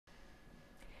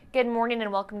Good morning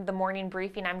and welcome to the morning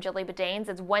briefing. I'm Jilly Badanes.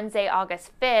 It's Wednesday,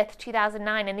 August 5th,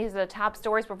 2009, and these are the top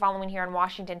stories we're following here on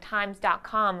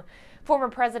WashingtonTimes.com. Former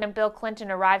President Bill Clinton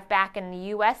arrived back in the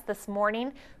U.S. this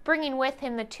morning, bringing with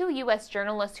him the two U.S.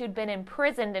 journalists who'd been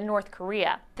imprisoned in North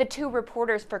Korea. The two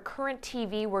reporters for Current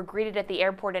TV were greeted at the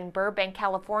airport in Burbank,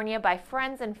 California by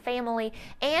friends and family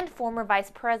and former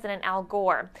Vice President Al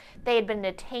Gore. They had been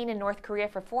detained in North Korea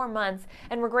for 4 months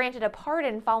and were granted a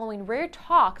pardon following rare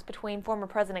talks between former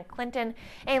President Clinton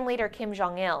and leader Kim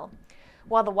Jong-il.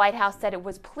 While the White House said it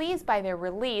was pleased by their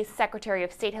release, Secretary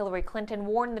of State Hillary Clinton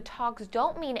warned the talks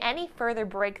don't mean any further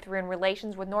breakthrough in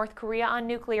relations with North Korea on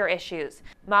nuclear issues.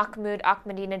 Mahmoud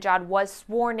Ahmadinejad was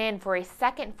sworn in for a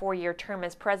second 4-year term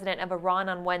as president of Iran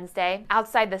on Wednesday.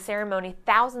 Outside the ceremony,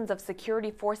 thousands of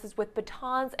security forces with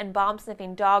batons and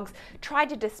bomb-sniffing dogs tried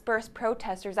to disperse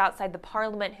protesters outside the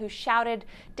parliament who shouted,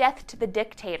 "Death to the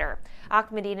dictator."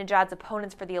 Ahmadinejad's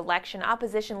opponents for the election,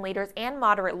 opposition leaders, and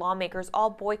moderate lawmakers all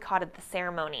boycotted the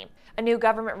ceremony. A new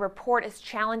government report is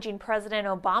challenging President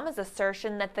Obama's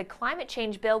assertion that the climate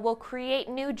change bill will create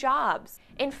new jobs.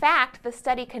 In fact, the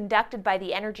study conducted by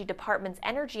the Energy Department's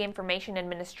Energy Information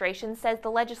Administration says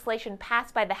the legislation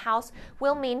passed by the House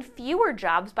will mean fewer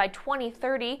jobs by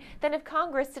 2030 than if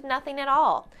Congress did nothing at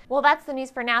all. Well, that's the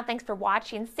news for now. Thanks for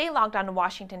watching. Stay logged on to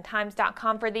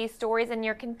WashingtonTimes.com for these stories and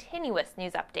your continuous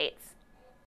news updates.